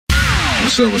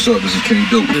What's up? This is King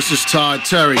Duke. This is Todd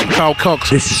Terry. Carl Cox.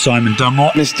 This is Simon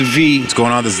Dunmore. Mr. V. What's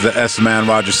going on? This is the S-Man,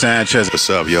 Roger Sanchez. What's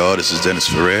up, y'all? This is Dennis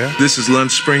Ferrer. This is Lund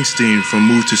Springsteen from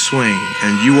Move to Swing,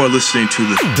 and you are listening to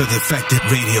the Defected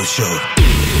Radio Show.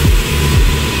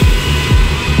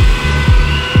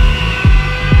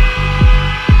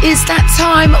 It's that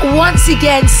time once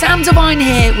again. Sam Divine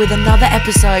here with another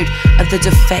episode of the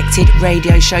Defected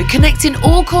Radio Show, connecting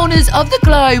all corners of the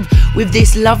globe with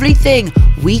this lovely thing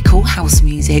we call house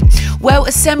music. Well,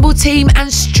 assemble team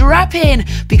and strap in,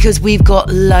 because we've got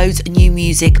loads of new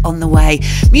music on the way.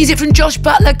 Music from Josh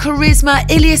Butler, Charisma,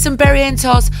 Ilias and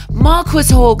Berrientos,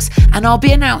 Marquis Hawks, and I'll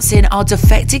be announcing our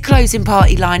Defected closing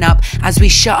party lineup as we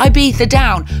shut Ibiza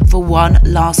down for one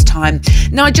last time.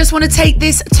 Now, I just want to take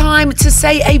this time to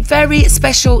say a very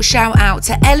special shout out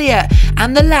to Elliot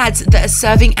and the lads that are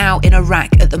serving out in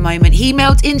Iraq at the moment. He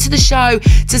emailed into the show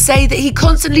to say that he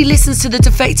constantly listens to the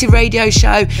Defected Radio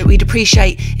Show. We'd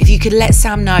appreciate if you could let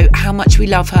Sam know how much we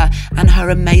love her and her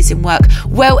amazing work.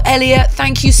 Well, Elliot,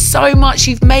 thank you so much.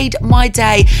 You've made my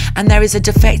day, and there is a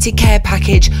Defected care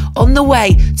package on the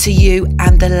way to you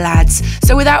and the lads.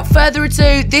 So without further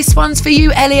ado, this one's for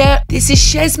you, Elliot. This is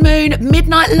Chez Moon,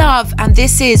 Midnight Love, and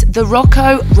this is the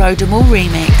Rocco Rodamaal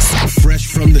remix. Fresh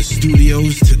from the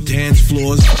studios to dance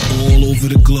floors all over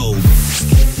the globe.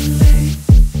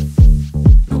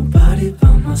 Nobody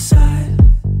by my side.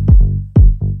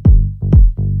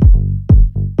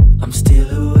 I'm still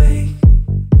awake.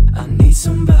 I need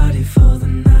somebody for the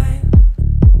night.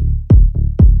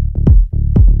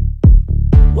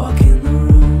 Walk in the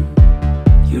room.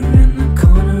 You're in the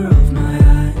corner of my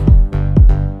eye.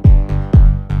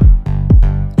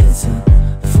 It's a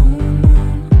full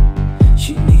moon.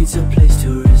 She needs a place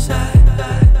to reside.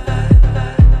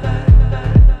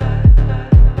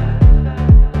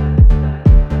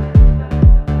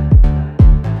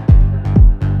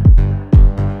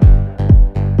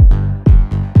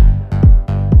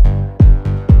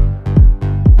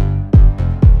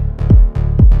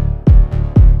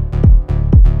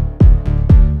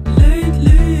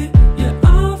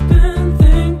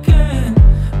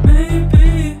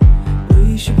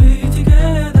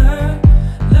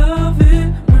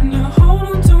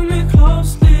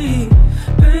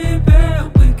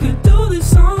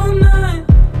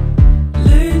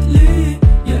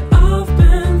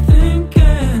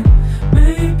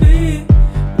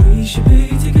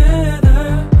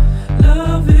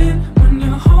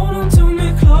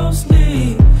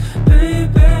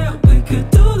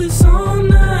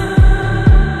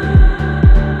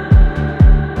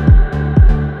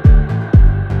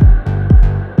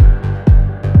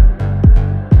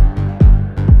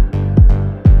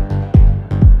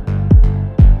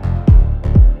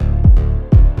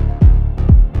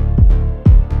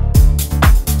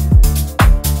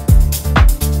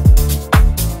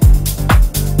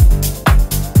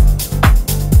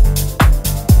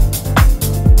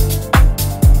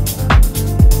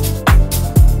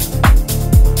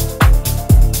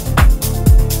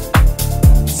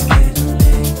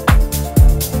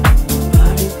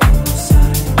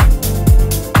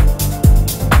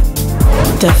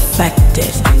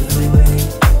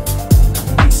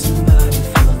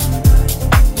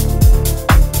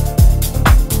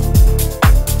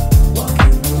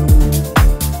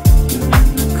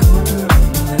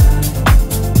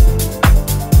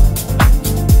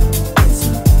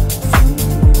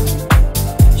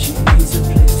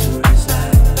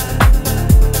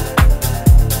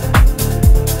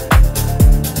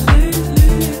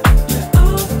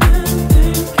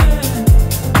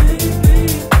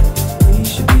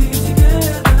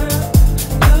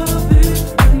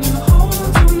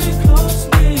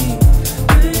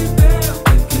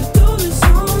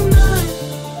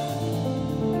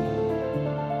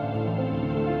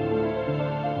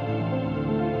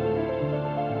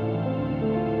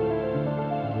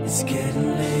 It's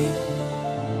getting late,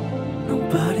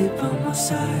 nobody by my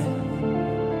side.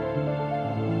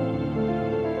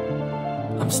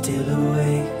 I'm still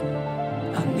awake,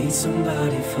 I need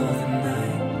somebody for the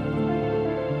night.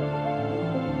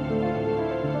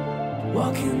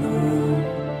 Walk in the room,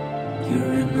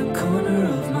 you're in the corner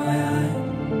of my eye.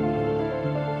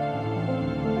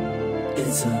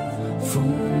 It's a full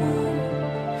moon,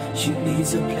 she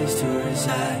needs a place to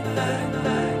reside.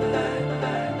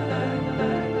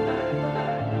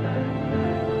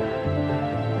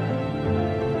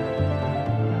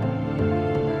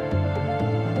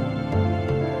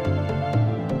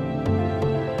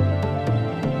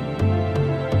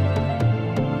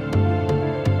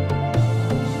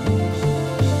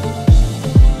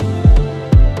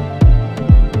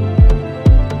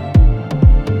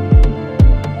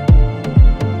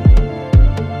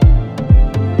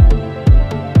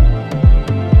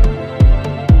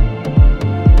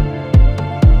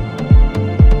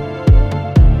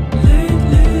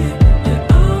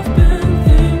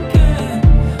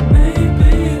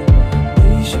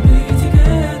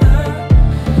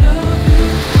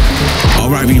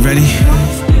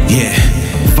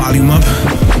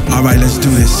 Alright, let's do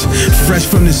this. Fresh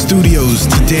from the studios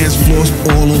to dance floors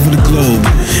all over the globe.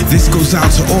 This goes out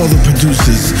to all the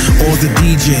producers, all the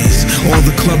DJs, all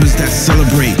the clubbers that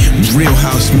celebrate real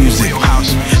house music.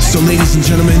 So ladies and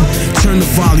gentlemen, turn the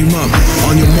volume up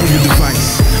on your mobile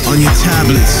device, on your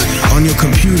tablets, on your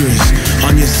computers,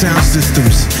 on your sound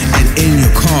systems, and in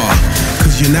your car.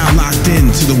 Cause you're now locked in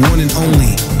to the one and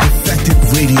only Defected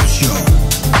Radio Show.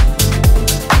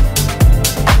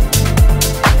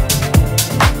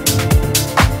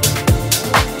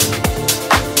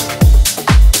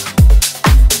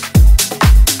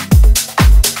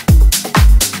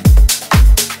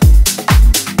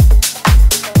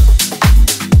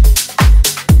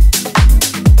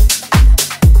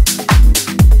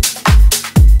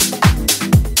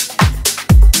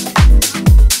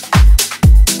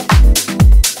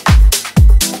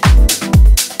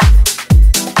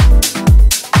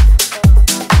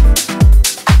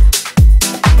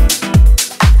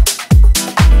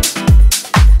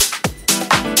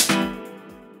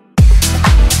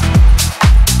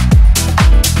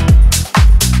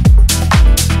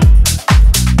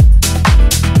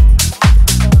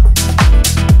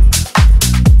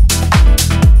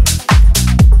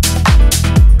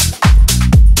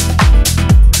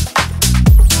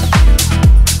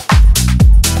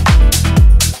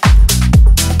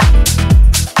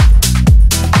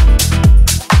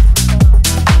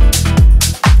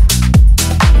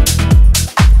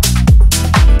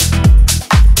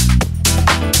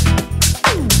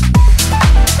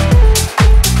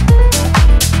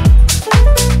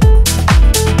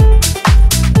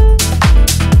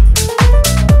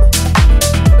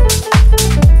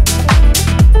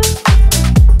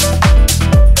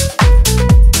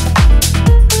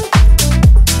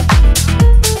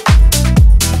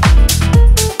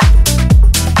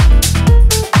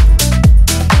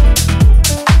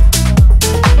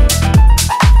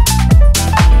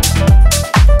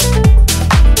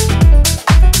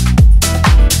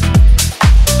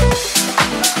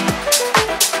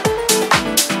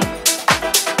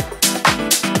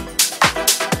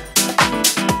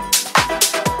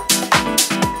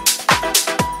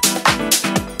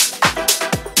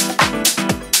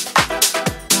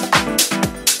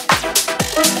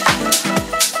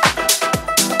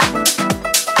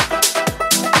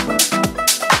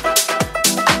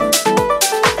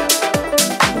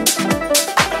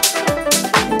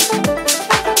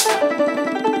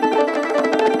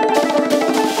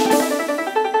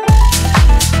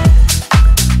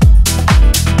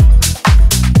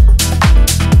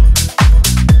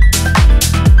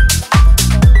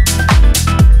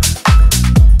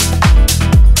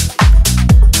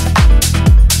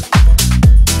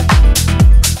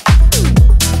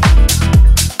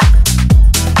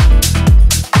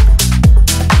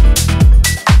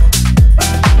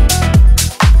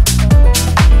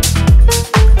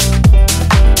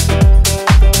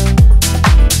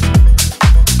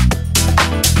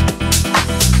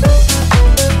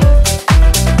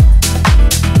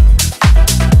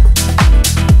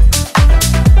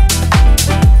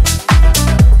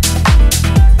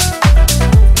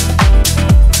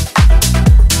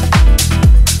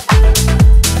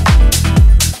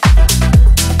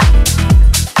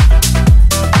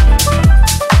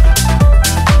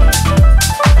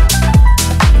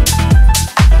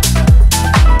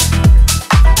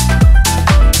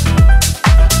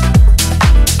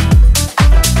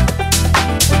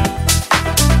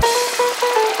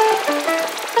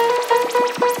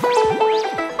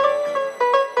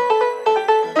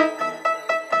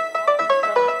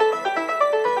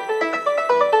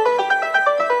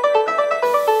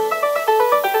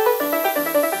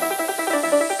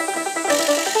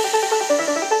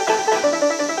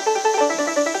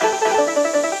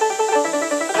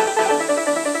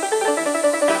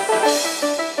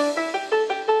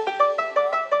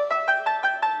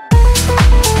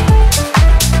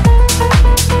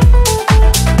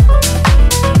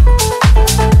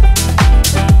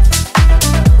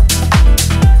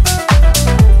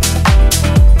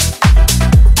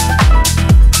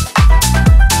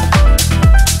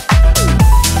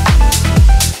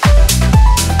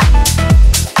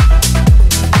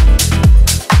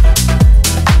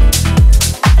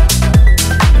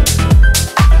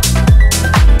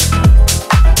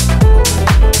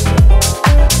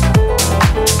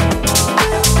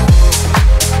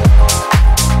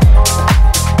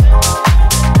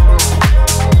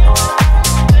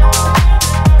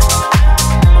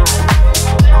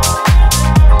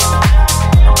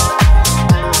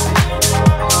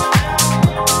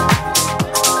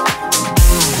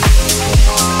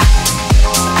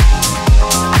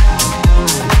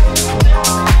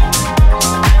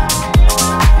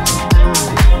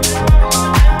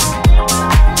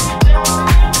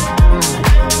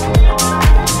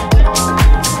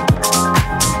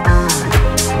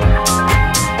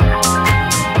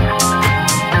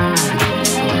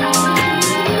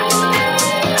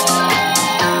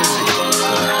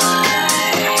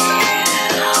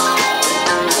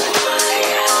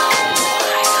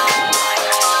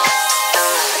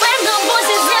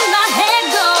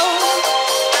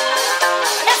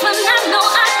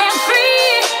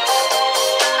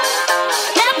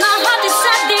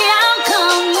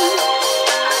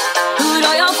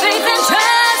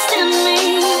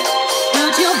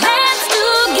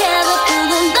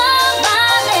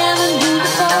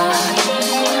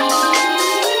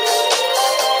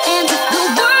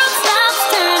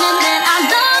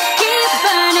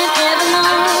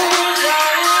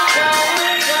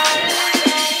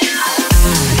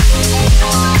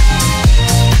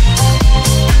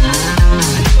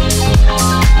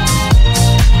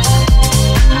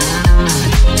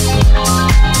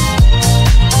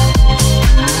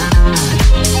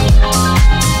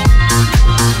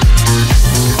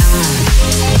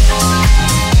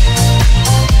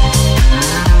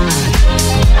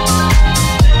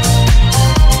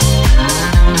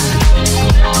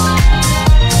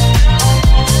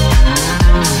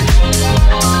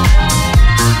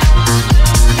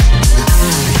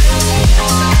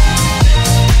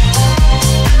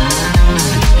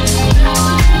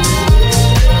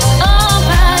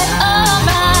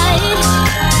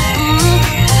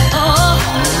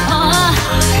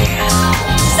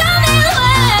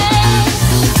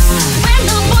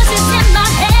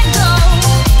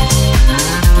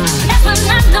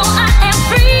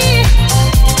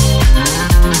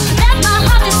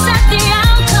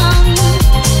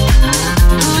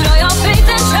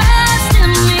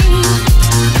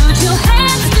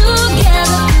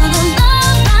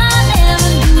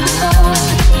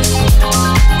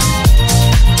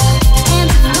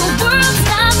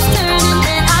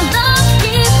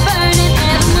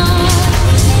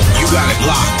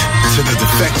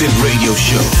 Defected Radio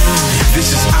Show. This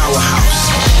is our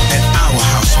house and our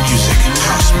house music.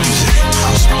 House music.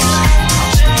 House music.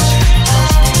 House music.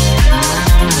 House music.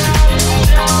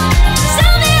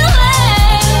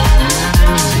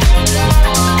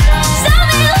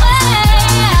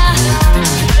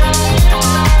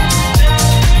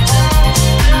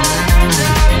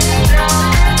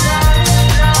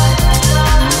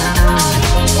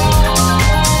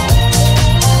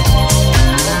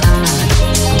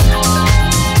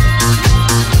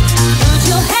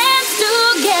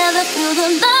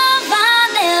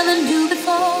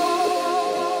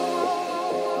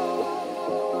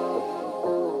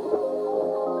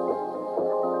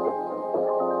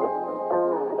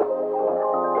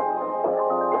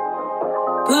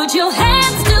 Put your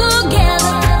hands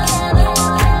together.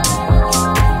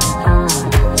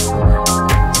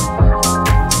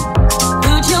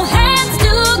 Put your hands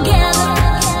together.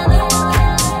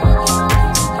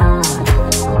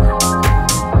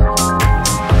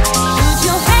 Put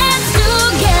your hands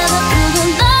together for the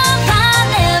love I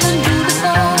never knew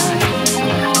before.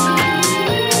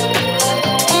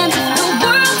 And if the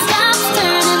world stops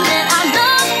turning, then our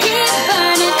love keeps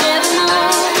burning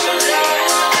evermore.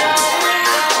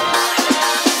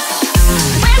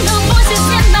 When the voices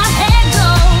in my head go,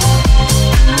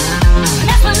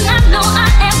 that's when I know I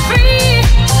am free.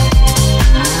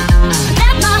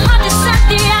 Let my heart decide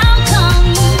the outcome.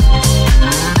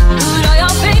 Put all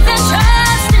your faith and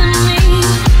trust in me.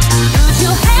 Put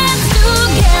your hands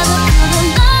together for the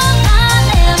love I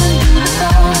never knew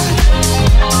before.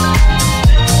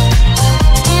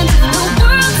 And if the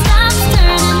world stops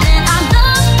turning, then our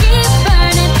love keeps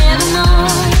burning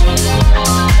evermore.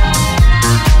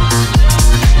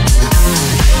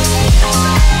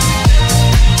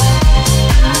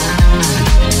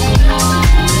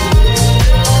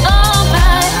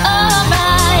 Alright,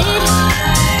 alright.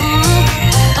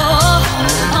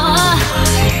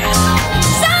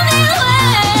 Sound me away. Sound me away.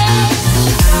 Sound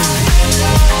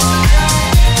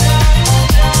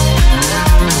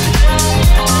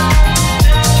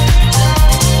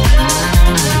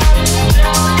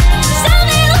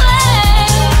me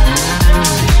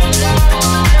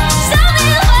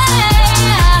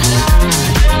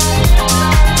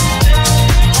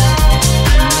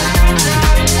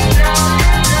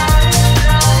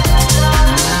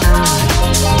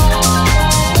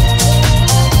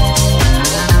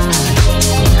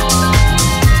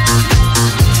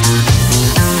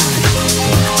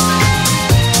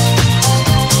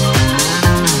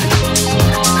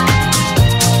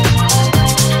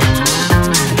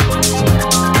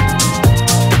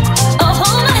Oh,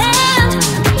 hold my hand.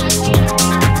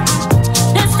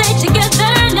 Let's stay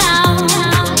together now.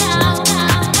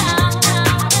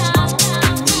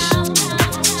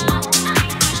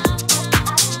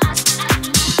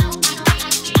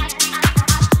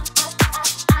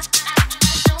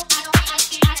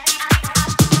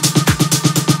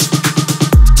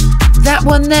 That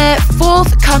one there,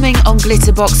 forthcoming on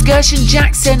Glitterbox. Gershon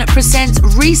Jackson presents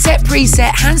Reset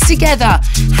Preset, Hands Together,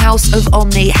 House of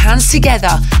Omni, Hands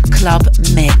Together, Club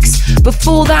Mix.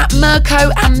 Before that,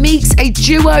 Mirko and Meex, a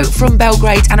duo from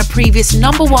Belgrade and a previous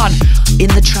 #1 in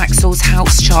the Traxsource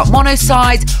House chart.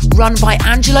 MONOSIDE, run by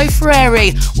Angelo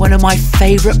Ferreri, one of my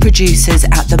favourite producers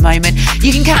at the moment.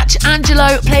 You can catch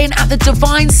Angelo playing at the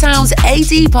Divine Sounds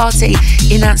AD party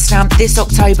in Amsterdam this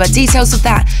October. Details of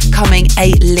that coming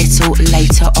a little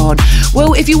later on.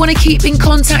 Well, if you want to keep in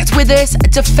contact with us,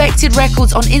 Defected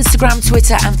Records on Instagram,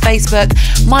 Twitter and Facebook.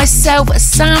 Myself,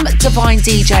 Sam Divine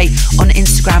DJ on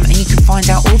Instagram, and you can find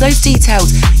out all those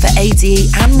details for ADE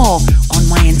and more on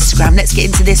my Instagram. Let's get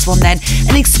into this one then.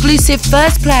 An exclusive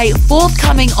first play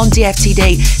forthcoming on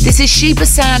DFTD. This is Shiba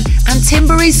and Tim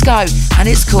Beresko, and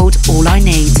it's called All I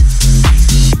Need.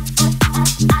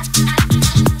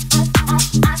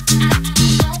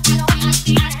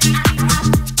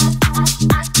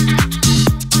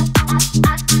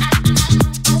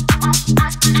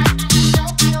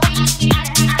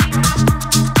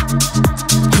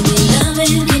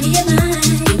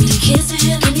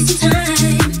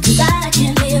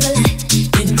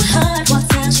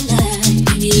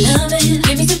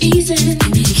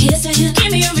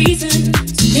 Give me a reason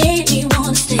to make me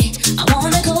wanna stay. I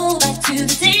wanna go back to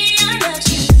the day I loved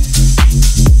you.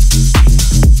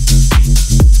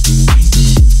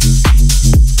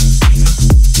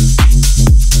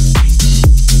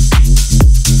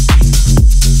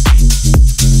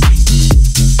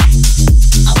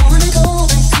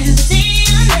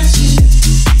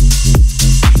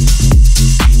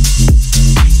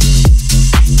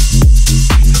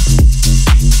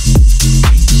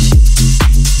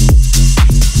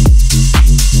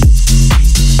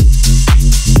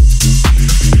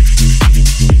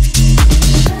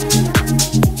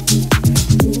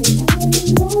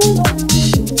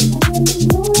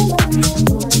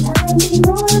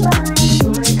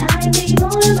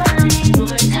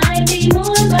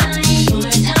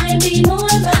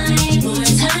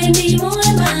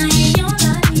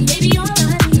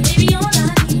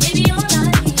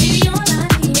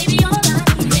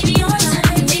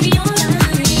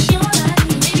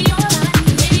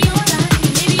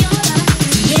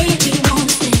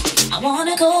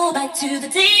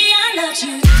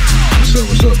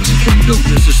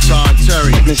 This is Todd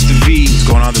Terry. Mr. V. What's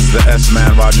going on? This is the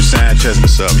S-Man, Roger Sanchez.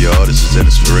 What's up, y'all? This is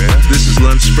Dennis Ferrer. This is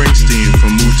Len Springsteen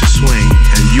from Move to Swing,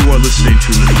 and you are listening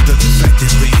to the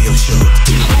Defected Radio Show.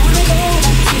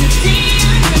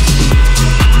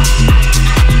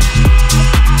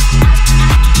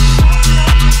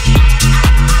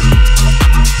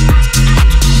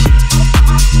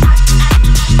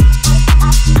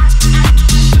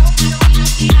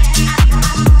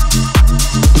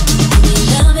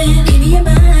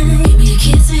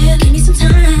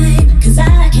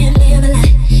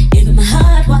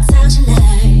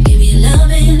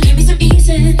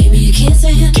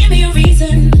 Give me a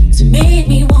reason to make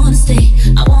me wanna stay.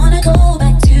 I wanna go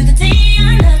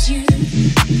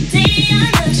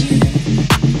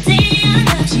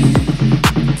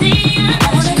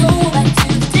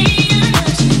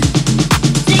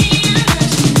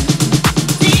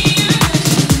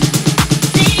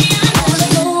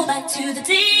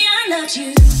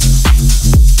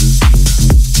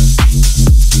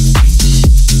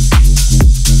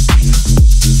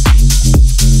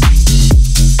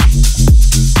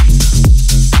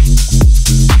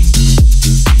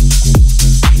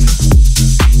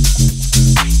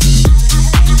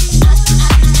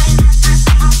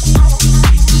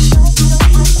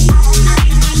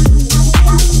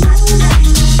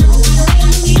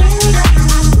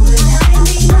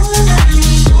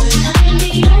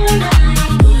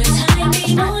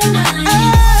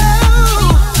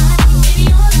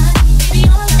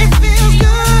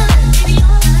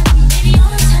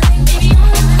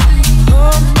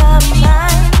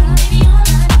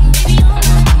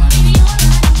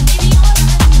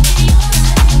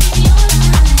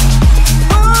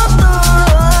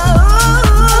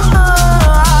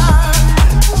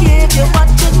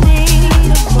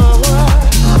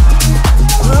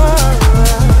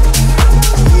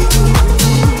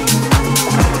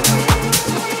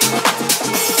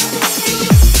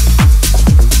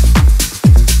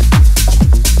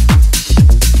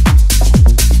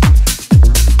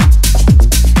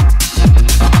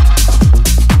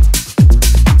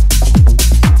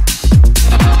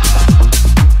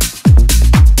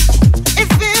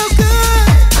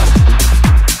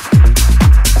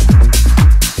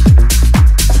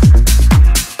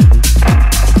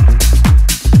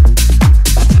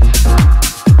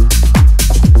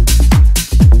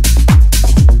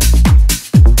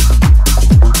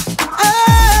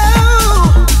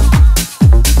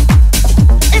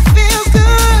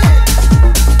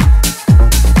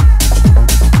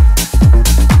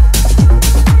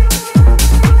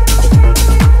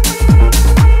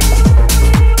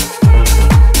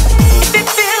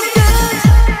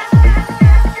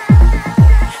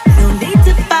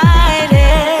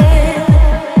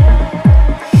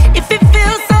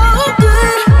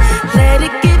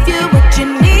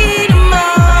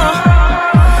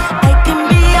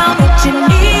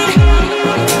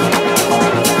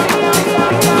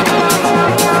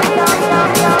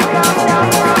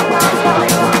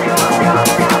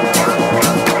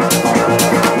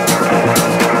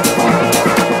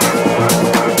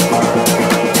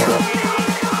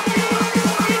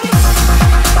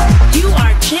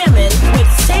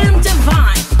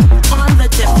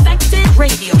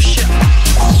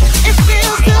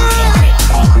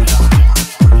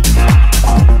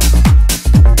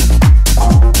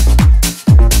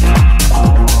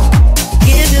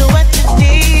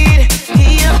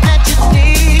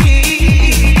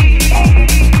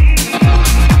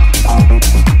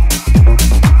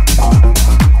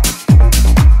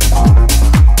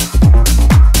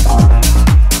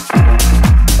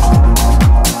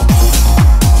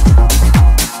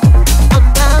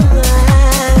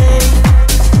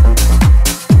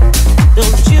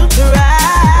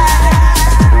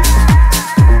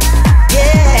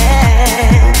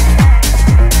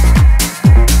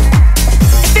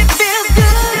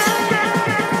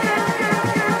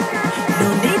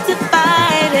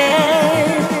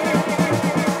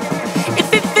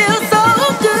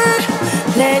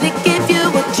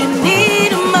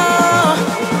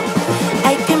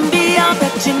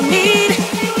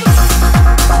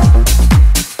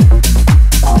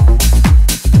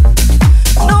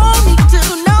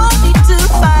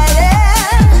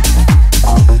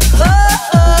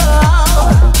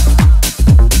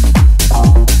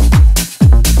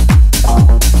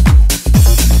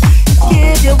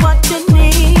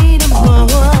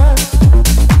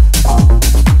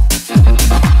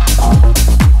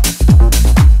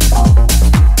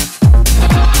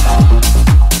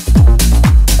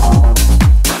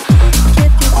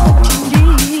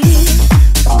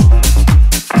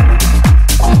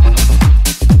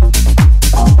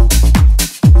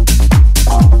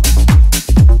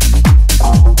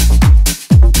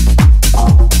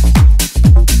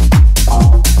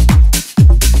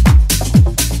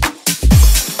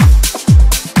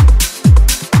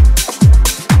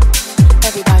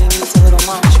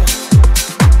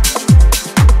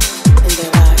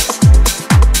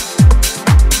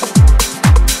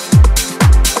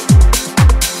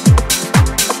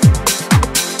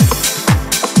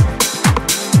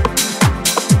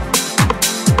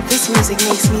music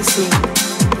makes me see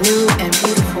new and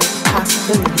beautiful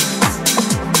possibilities.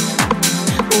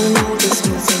 Ooh,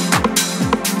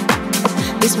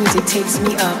 this music takes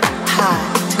me up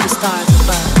high to the stars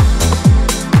above.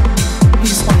 You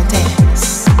just wanna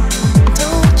dance,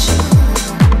 don't you?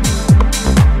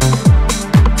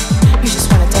 You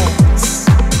just wanna dance,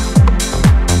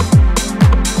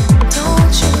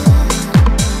 don't you?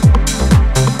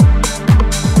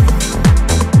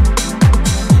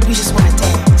 You just wanna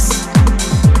dance,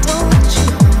 don't you?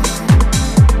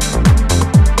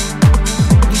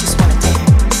 You just wanna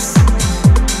dance,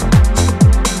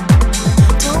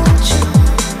 don't you?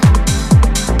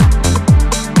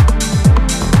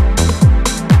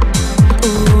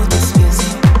 Ooh,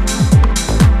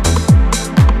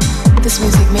 this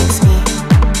music makes me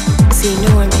see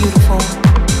new and beautiful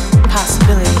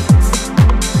possibilities.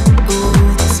 Ooh,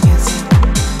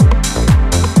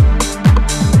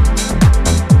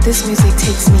 this music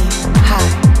takes me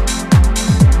high,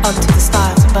 up to the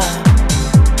stars above.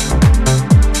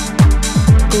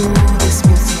 Ooh, this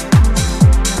music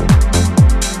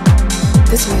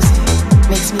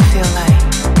makes me feel like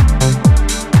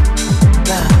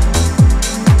love.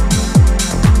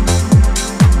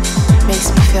 Makes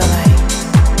me feel like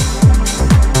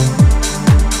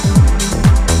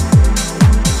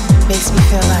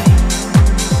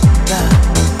love.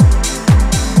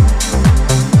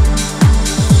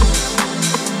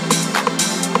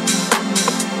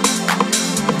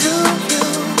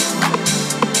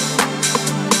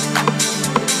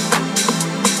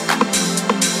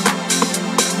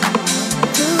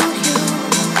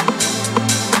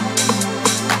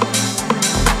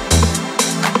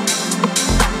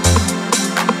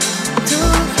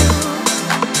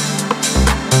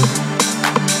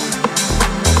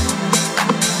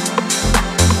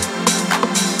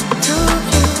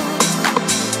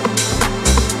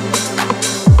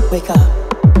 Wake up,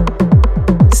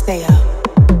 stay up,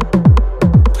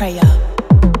 pray up,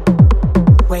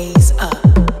 raise up,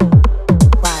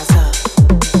 rise up,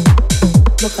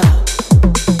 look up,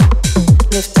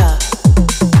 lift up,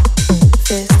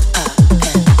 fist up,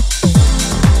 and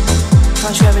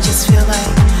don't you ever just feel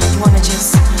like you wanna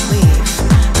just leave?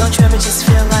 Don't you ever just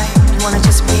feel like you wanna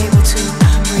just be able to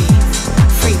breathe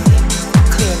freely,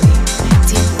 clearly,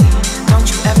 deeply? Don't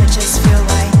you ever just feel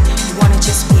like you wanna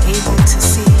just be able to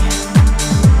see?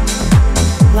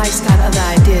 Life's got other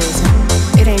ideas,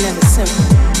 and it ain't never simple.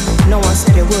 No one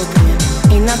said it will be, and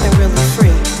ain't nothing really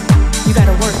free. You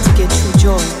gotta work to get true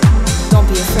joy. Don't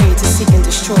be afraid to seek and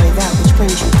destroy that which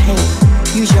brings you pain.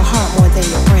 Use your heart more than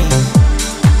your brain.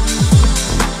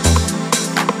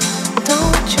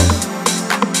 Don't you?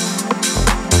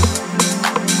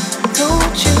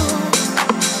 Don't you?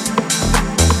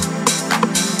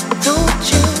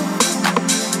 Don't you?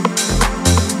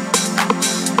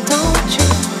 Don't you?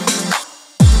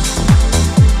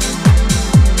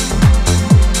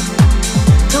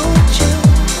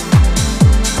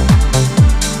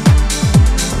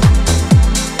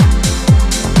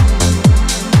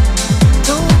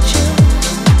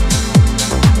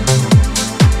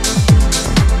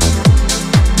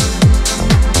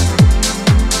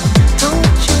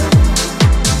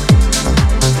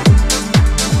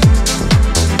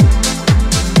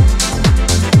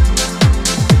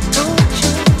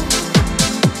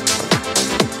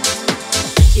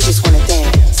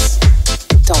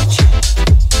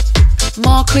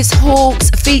 Marquis Hawks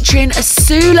featuring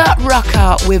Ursula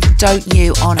Rucker with Don't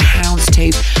You on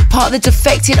Houndstooth, part of the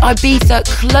Defected Ibiza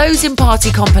Closing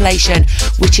Party compilation,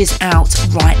 which is out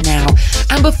right now.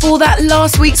 And before that,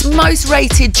 last week's most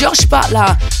rated Josh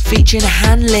Butler featuring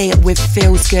HanLei with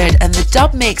Feels Good, and the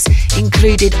dub mix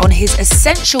included on his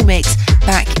Essential mix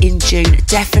back in June.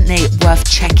 Definitely worth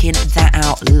checking that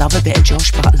out. Love a bit of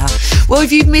Josh Butler. Well,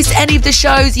 if you've missed any of the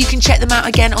shows, you can check them out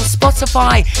again on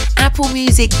Spotify, Apple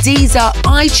Music, Deezer,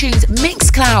 iTunes,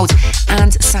 Mixcloud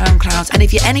and SoundCloud. And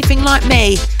if you're anything like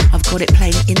me, I've got it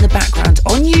playing in the background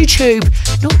on YouTube,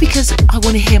 not because I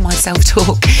want to hear myself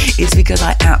talk, it's because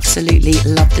I absolutely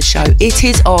love the show. It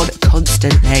is on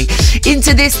constantly.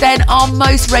 Into this then, our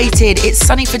most rated, it's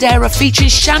Sonny Fodera featuring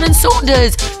Shannon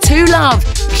Saunders, To Love,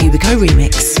 Qubiko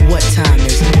remix. What time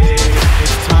is it?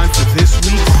 It's time for this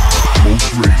week's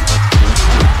most rated.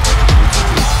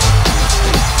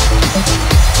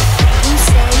 You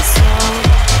say so,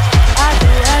 I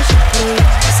do as you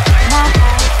please. My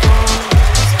heart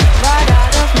falls right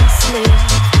out of my sleeve.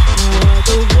 No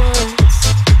other words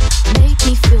make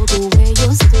me feel the way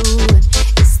yours do, and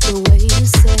it's the way you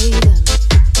say them.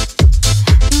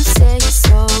 You say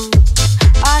so,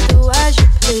 I do as you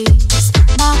please.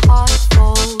 My heart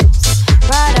falls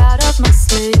right out of my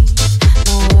sleeve.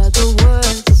 No other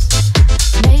words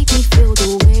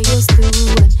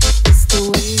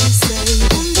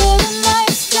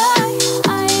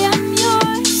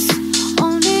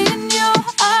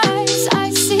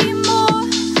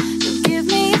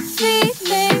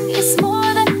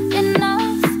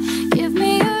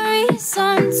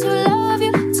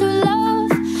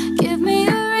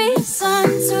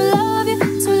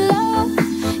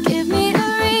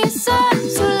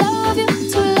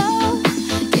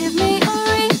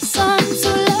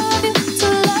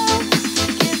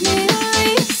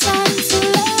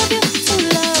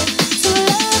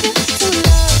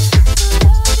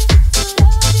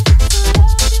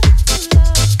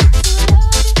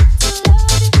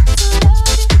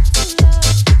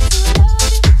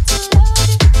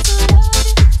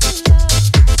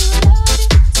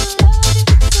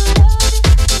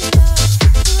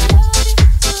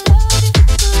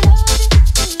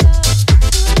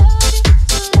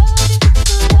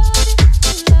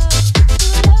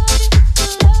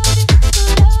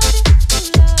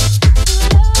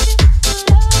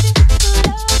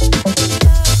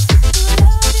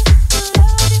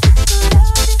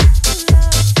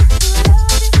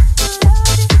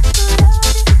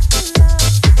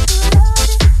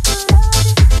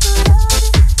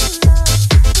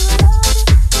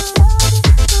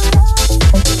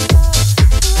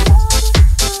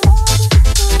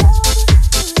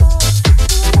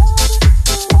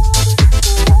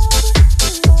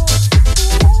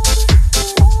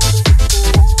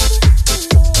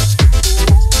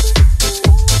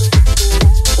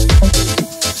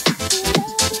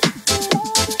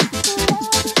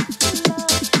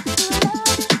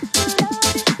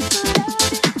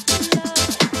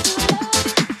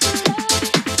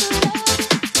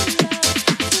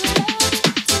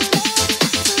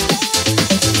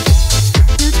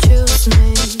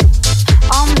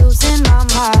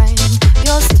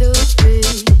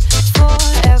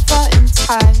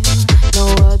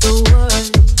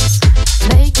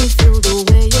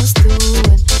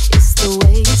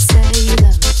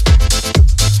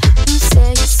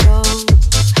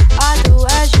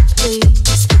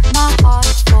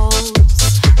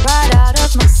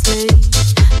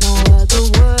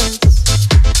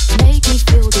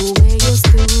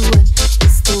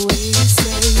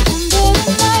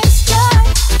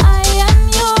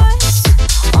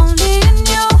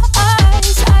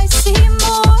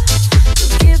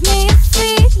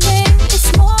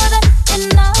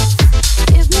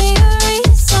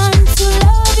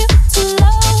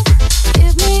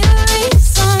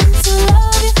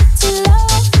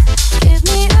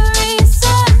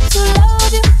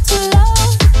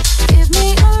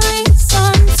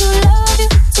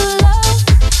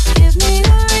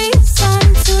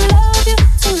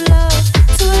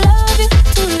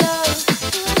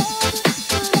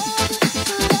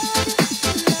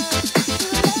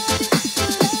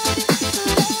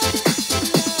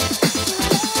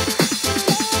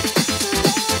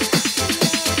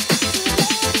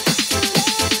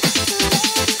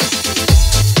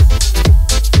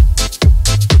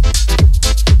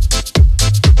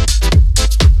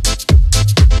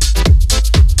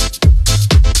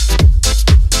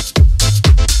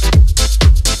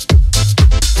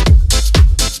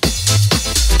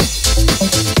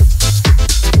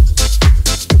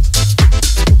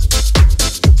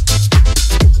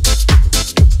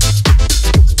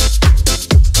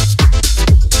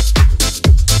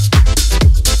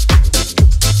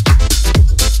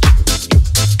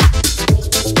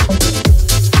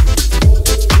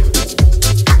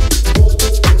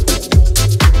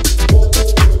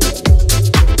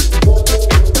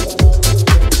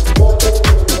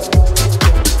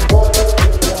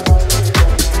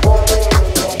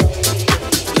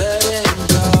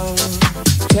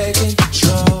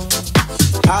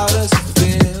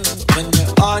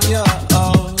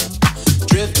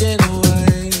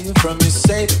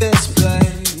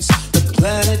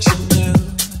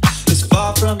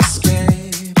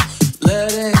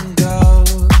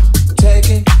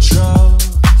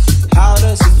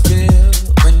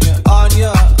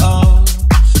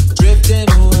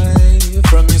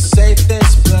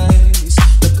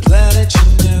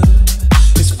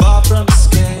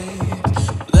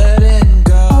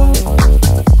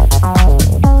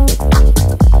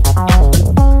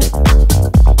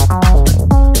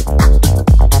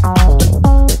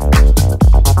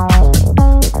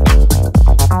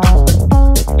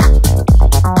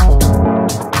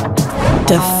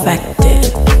Defected.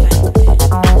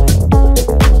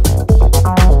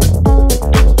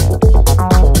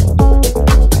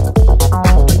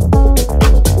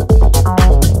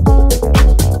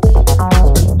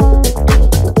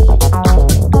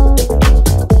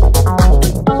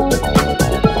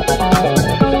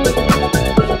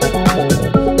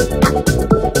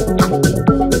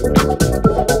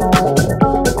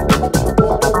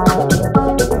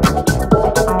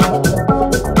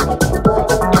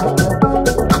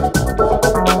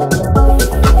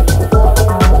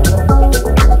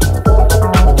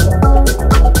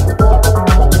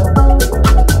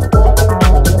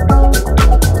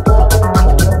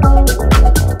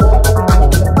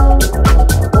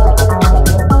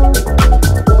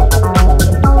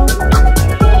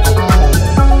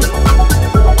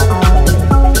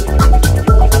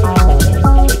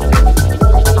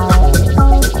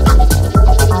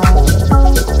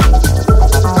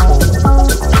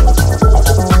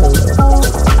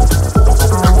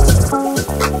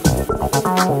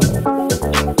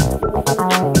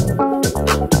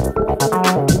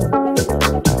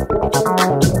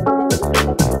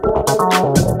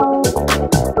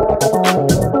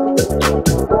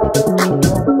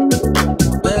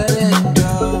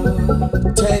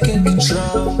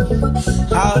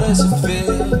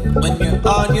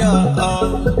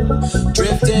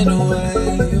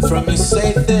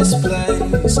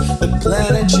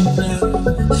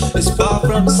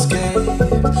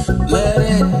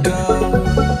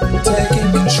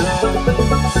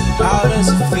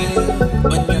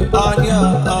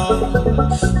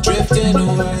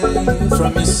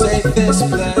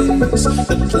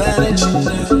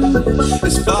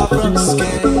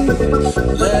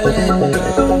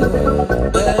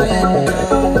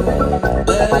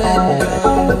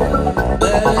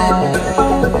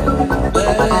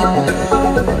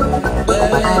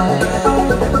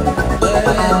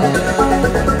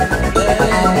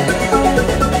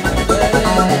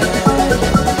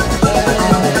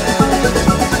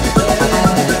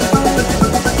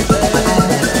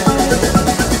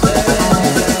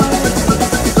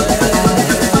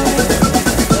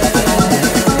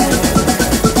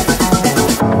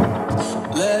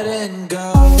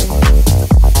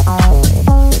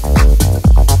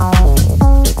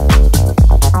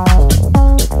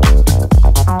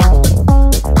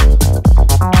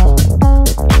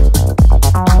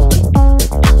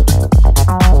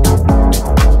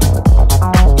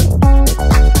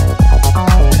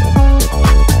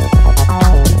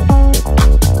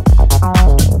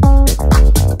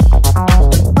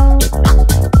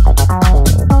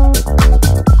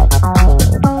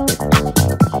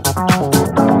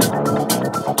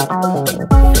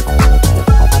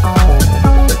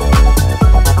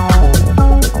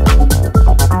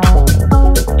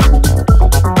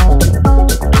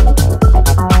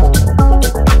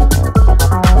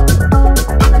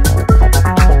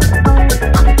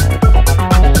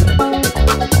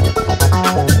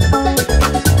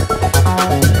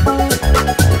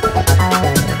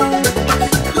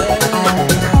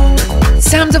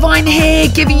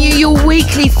 Giving you your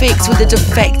weekly fix with the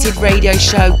Defected radio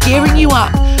show, gearing you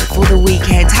up for the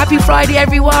weekend. Happy Friday,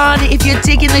 everyone. If you're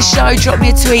digging the show, drop me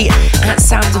a tweet at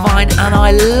Sam Divine, and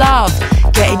I love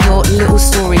getting your little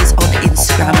stories on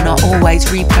Instagram, and I always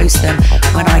repost them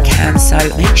when I can, so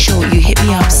make sure you hit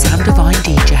me up, Sam Divine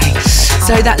DJ.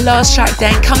 So that last track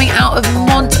then, coming out of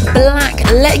Mont,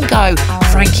 Blvck, Letting Go,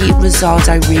 Franky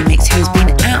Rizardo remix, who's been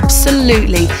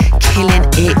absolutely killing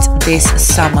it this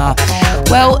summer.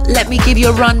 Well, let me give you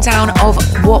a rundown of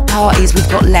what parties we've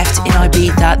got left in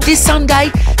Ibiza. This Sunday,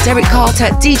 Derek Carter,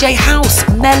 DJ House,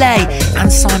 Melee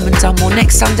and Simon Dunmore.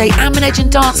 Next Sunday, Amanege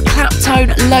and Dance,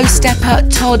 Claptone, Low Stepper,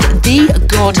 Todd, The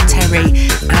God Terry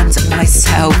and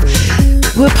myself.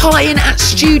 We're partying at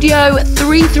Studio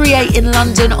 338 in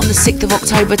London on the 6th of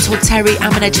October. Todd Terry,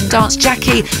 Amanege and Dance,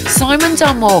 Jackie, Simon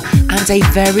Dunmore and a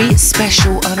very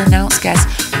special unannounced guest.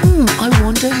 I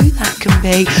wonder who that can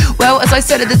be. Well, as I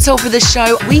said at the top of the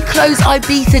show, we close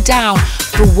Ibiza down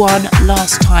for one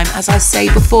last time. As I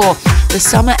say before, the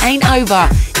summer ain't over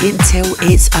until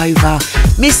it's over.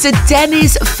 Mr.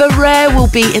 Dennis Ferrer will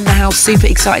be in the house. Super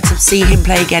excited to see him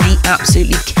play again. He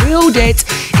absolutely killed it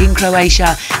in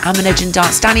Croatia. Amanege and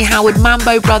Dance, Danny Howard,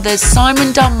 Mambo Brothers,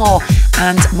 Simon Dunmore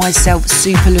and myself.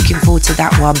 Super looking forward to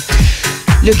that one.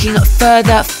 Looking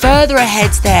further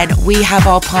ahead then, we have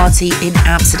our party in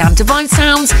Amsterdam. Divine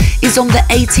Sounds is on the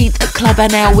 18th at Club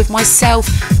NL with myself,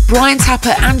 Brian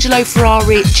Tapper, Angelo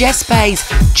Ferrari, Jess Bays,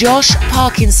 Josh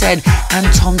Parkinson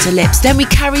and Tom DeLips. Then we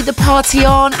carry the party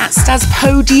on at Stas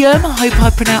Podium, I hope I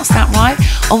pronounced that right,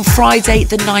 on Friday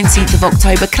the 19th of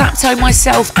October. Clapto,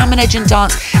 myself, Amanage and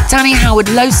Dance, Danny Howard,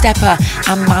 Low Stepper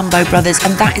and Mambo Brothers,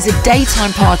 and that is a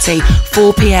daytime party,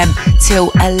 4 p.m.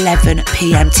 till 11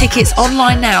 p.m. Tickets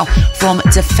online now from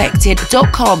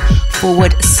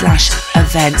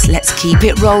defected.com/events. Let's keep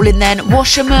it rolling then.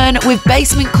 Washerman with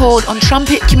Basement Chord on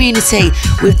Trumpet Community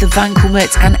with the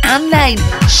Vankelmut and HanLei,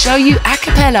 Show You a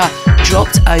cappella,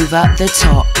 dropped over the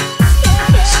top.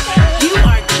 You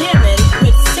are jamming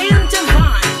with Sam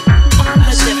Divine on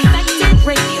the Defected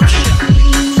Radio Show.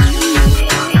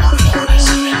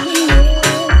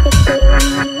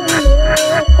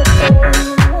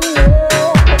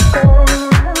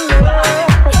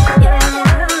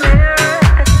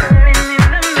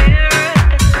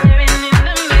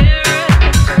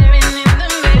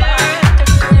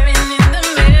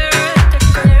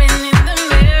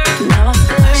 Now I'm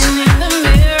staring in the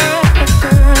mirror,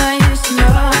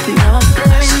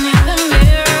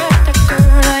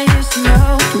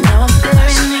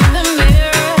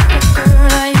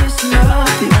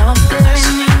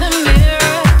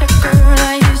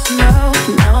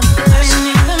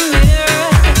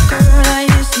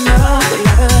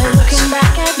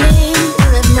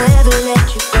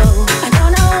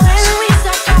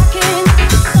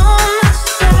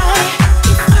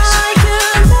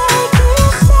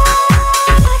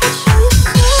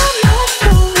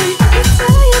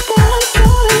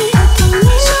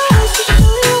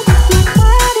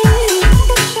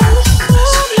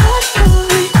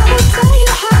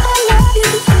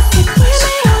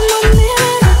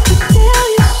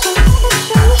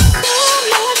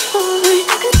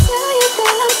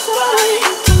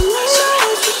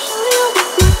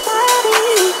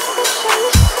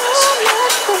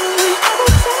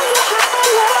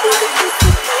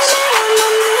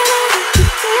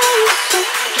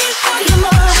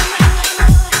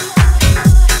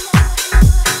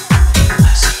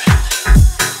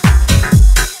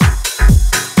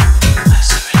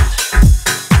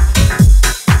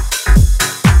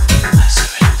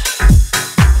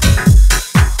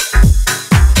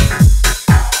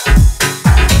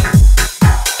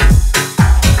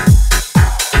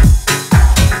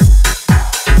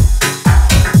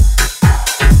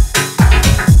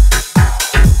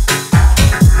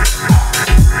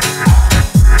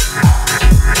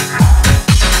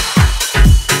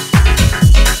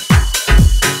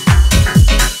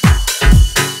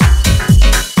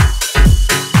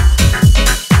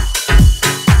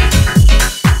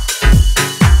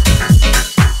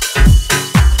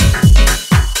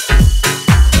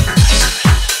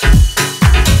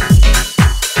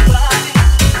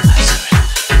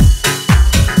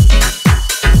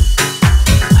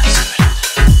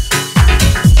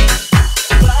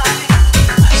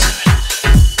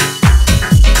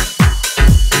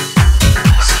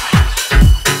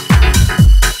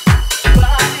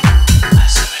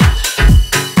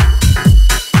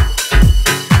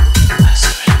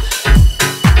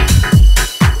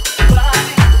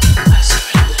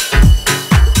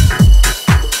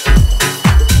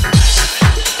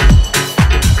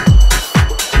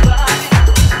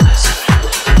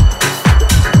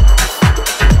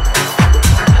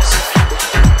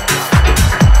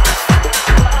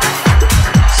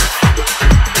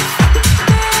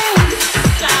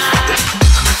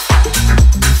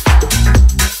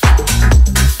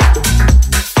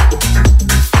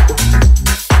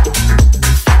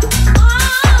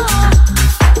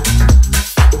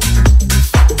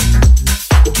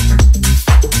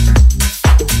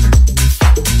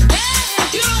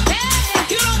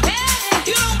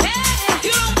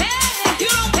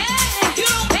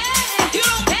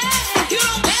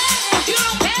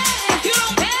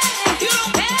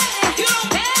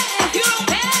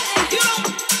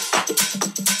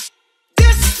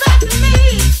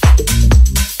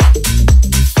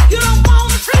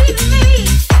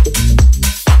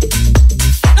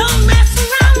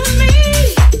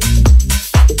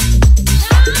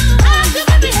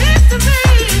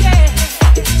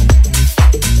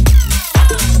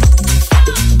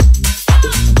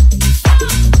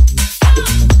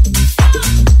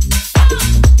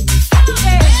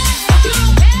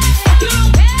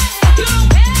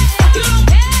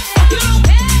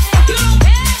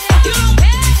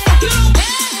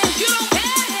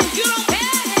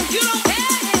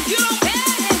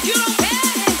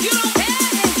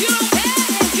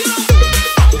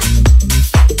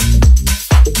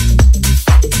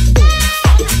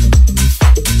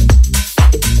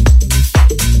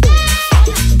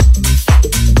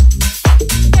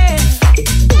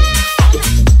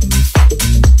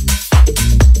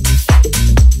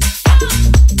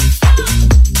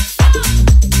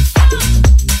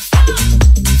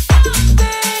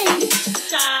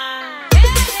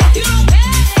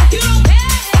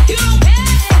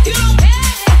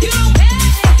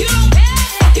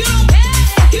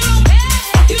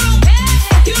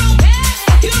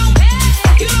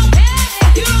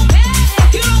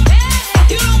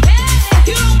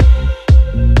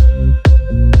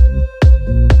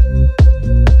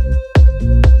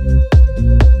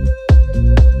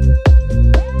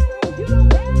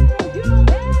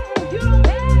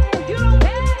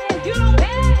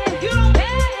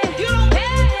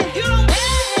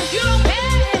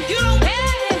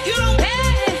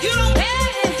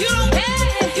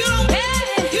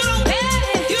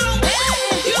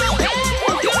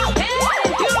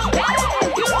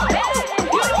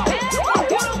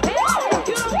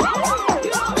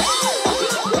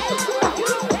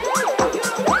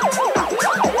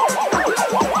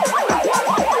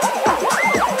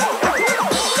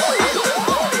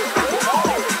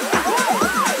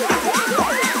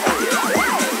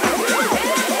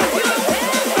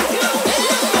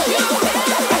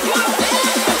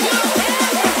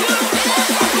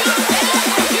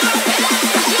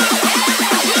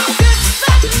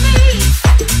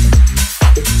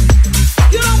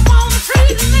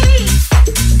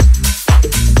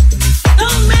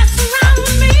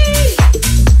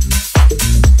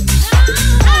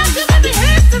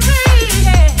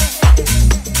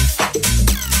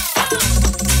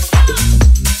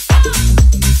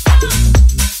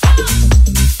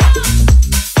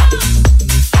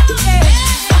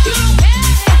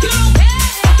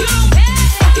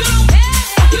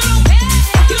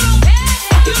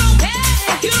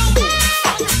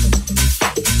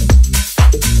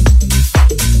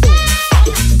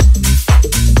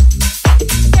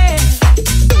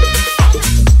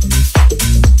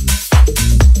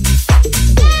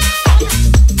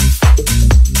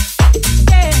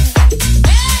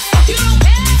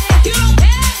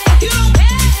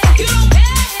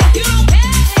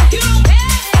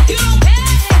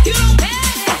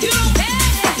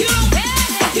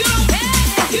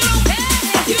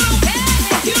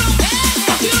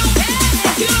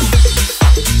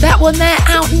 there,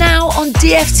 out now on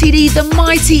DFTD, the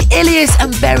mighty Ilias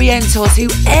and Berrientos, who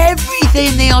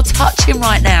everything they are touching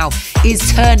right now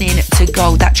is turning to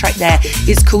gold. That track there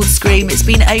is called Scream. It's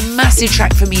been a massive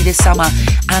track for me this summer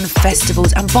and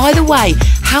festivals. And by the way,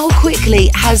 how quickly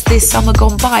has this summer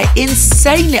gone by?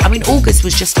 Insanely. I mean, August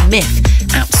was just a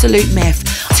myth, absolute myth.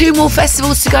 2 more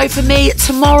festivals to go for me.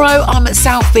 Tomorrow I'm at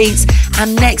South Beats,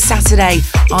 and next Saturday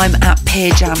I'm at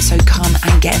Pier Jam, so come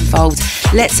and get involved.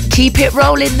 Let's keep it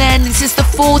rolling then. This is the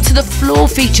 4 to the Floor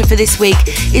feature for this week.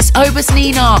 It's Obus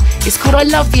Nina, it's called I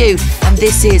Love You, and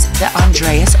this is the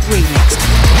Andreas remix.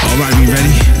 Alright, we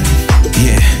ready?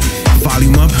 Yeah.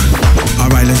 Volume up.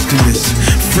 Alright, let's do this.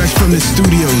 Fresh from the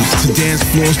studios to dance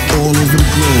floors all over the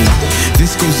globe.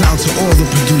 This goes out to all the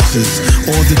producers,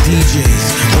 all the DJs,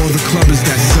 all the clubbers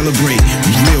that celebrate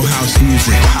real house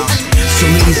music. So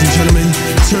ladies and gentlemen,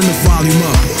 turn the volume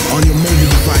up on your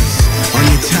mobile device, on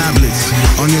your tablets,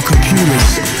 on your computers,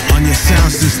 on your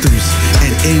sound systems,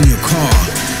 and in your car.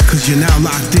 Cause you're now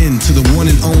locked in to the one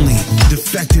and only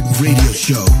Defected Radio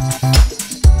Show.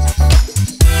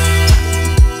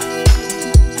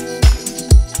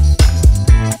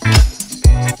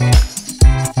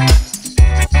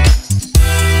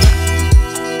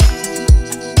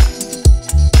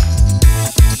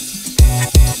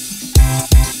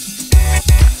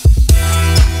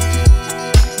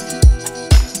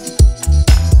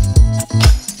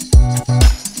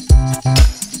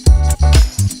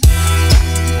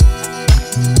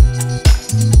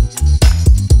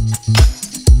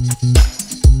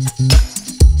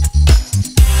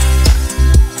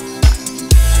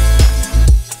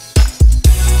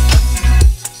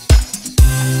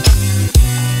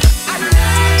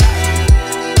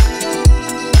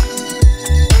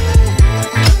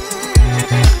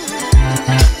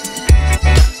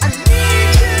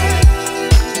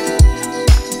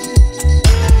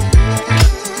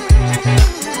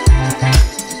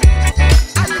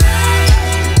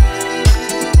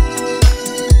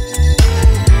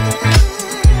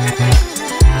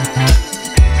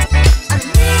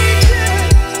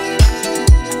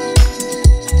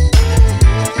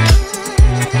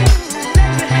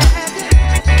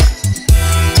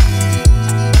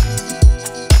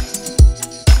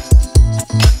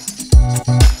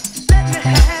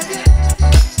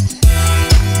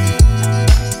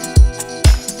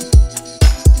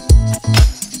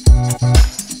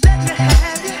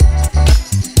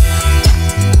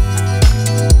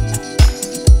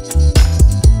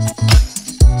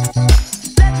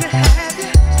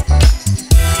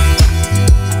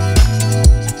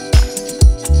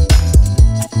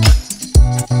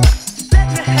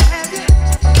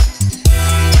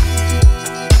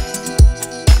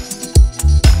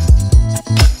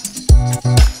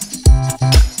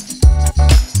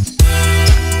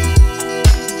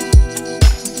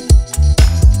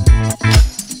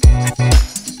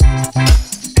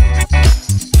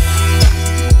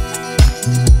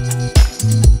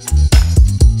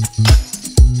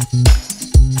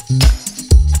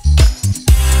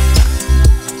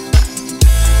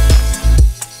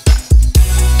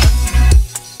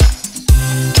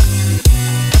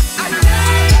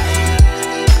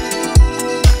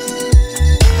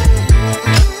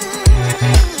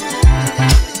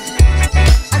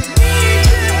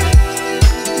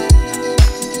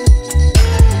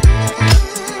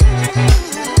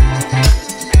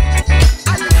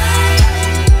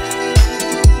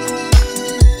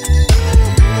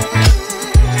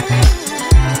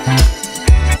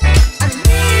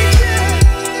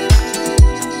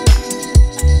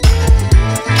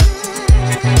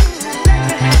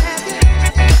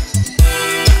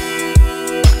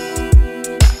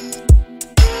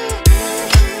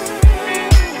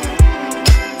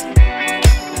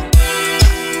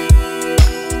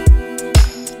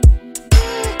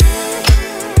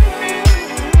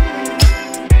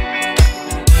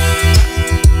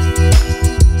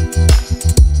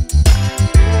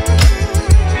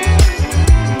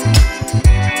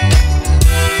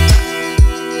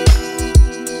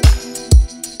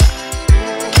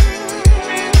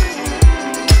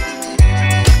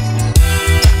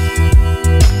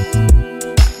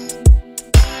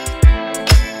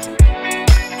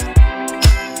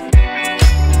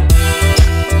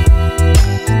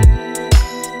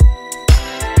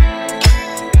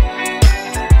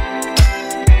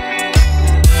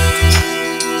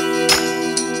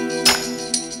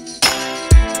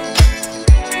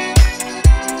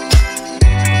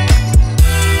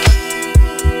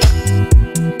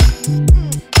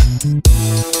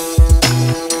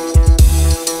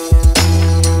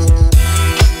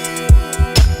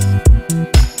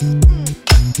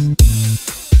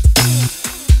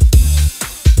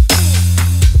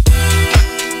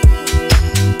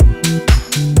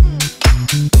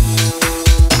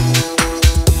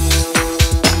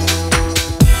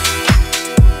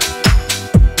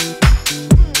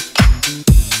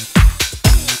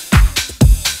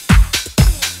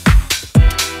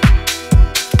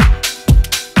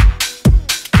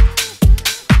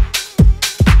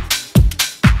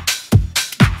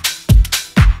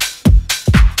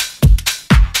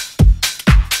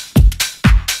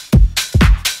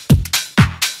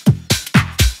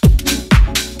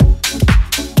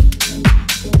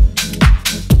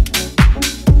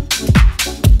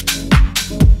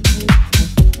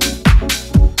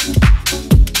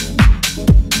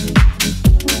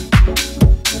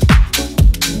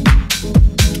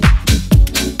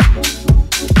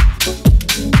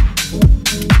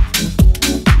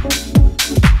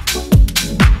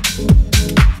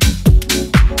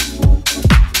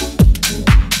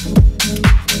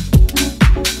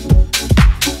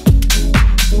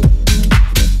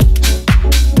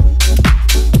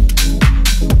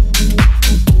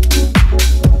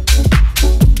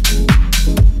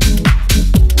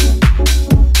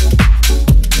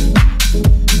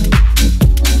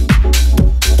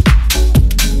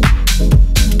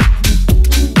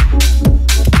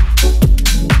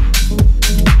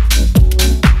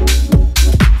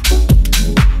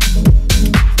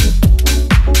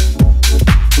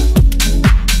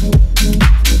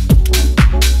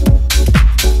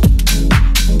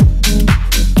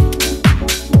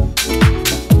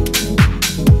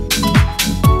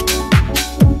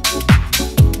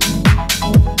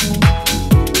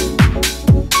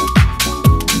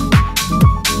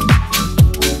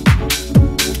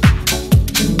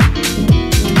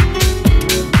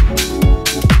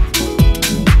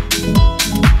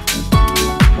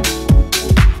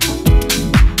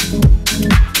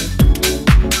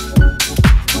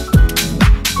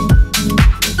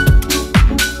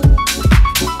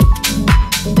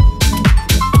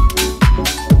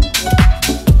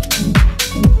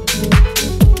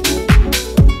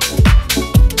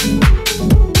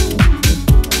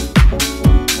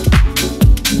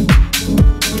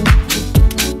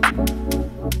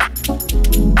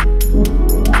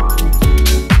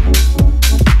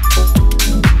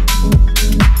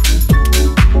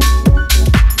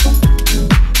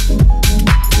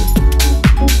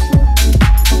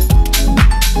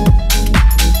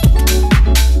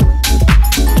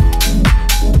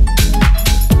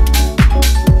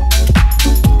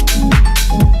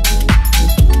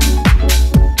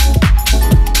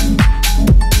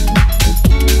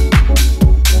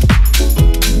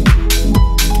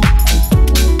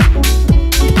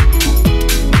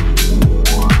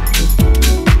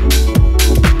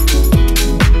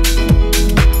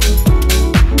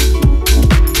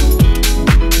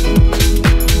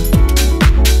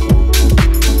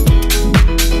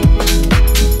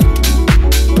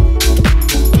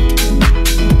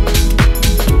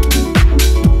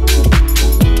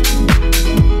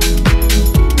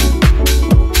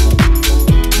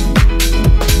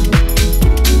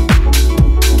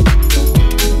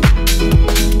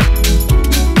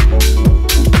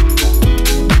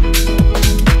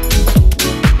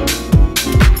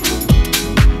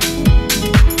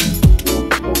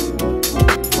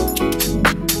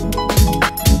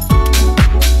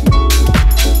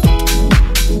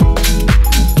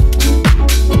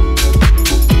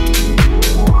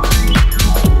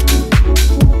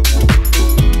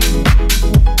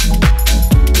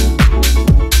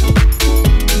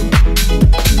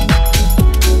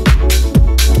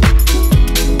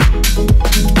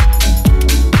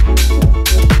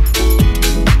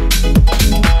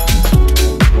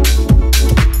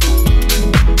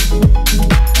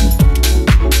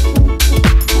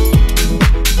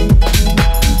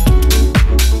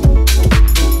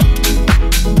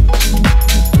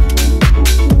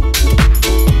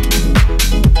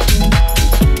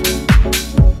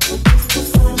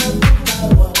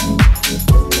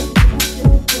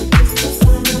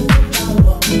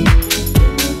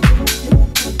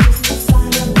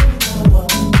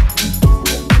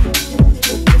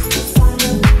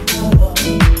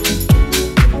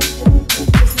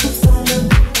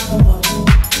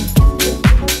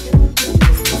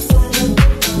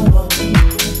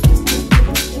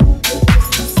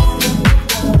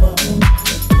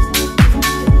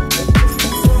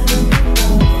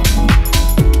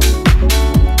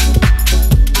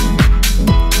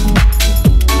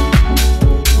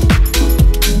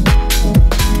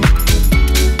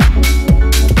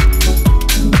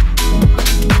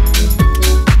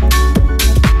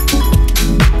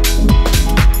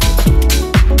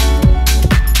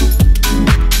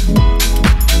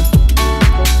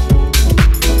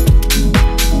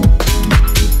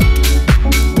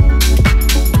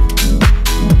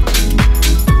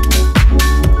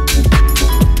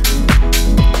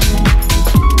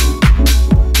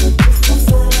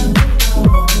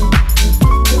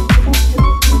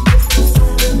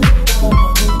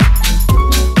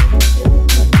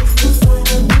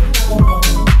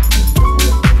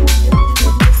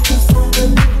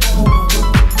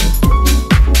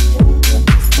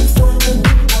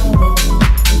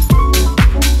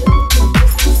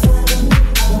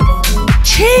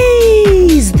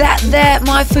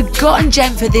 my forgotten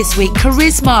gem for this week,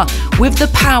 Charisma with The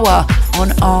Power on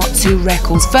R2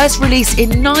 Records. First released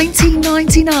in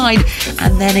 1999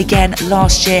 and then again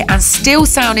last year, and still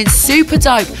sounding super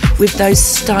dope with those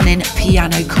stunning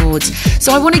piano chords.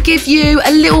 So I want to give you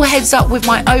a little heads up with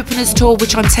my openers tour,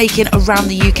 which I'm taking around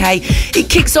the UK. It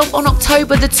kicks off on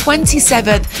October the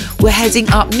 27th. We're heading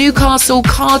up Newcastle,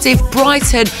 Cardiff,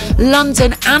 Brighton,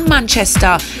 London and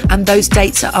Manchester, and those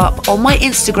dates are up on my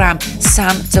Instagram,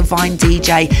 Sam Divine DJ.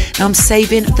 Now I'm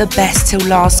saving the best till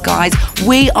last, guys.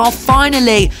 We are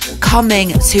finally coming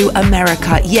to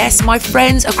America. Yes, my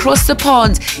friends across the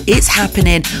pond, it's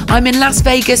happening. I'm in Las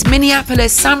Vegas,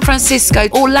 Minneapolis, San Francisco,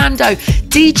 Orlando,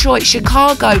 Detroit,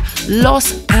 Chicago,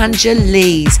 Los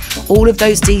Angeles. All of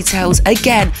those details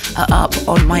again are up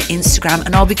on my Instagram,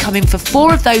 and I'll be coming for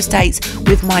 4 of those dates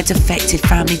with my Defected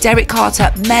family. Derek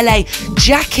Carter, Melee,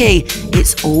 Jackie.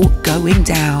 It's all going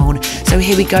down. So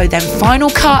here we go then. Final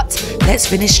cut. Let's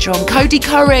finish strong. Cody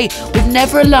Curry with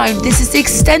Never Alone. This is the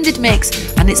extended mix,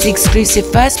 and it's the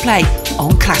exclusive first play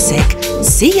on Classic.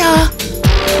 See ya.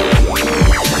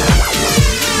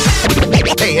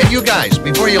 Hey, and you guys,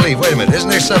 before you leave, wait a minute. Isn't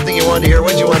there something you wanted to hear?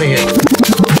 What do you want to hear?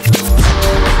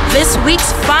 This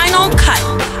week's final cut.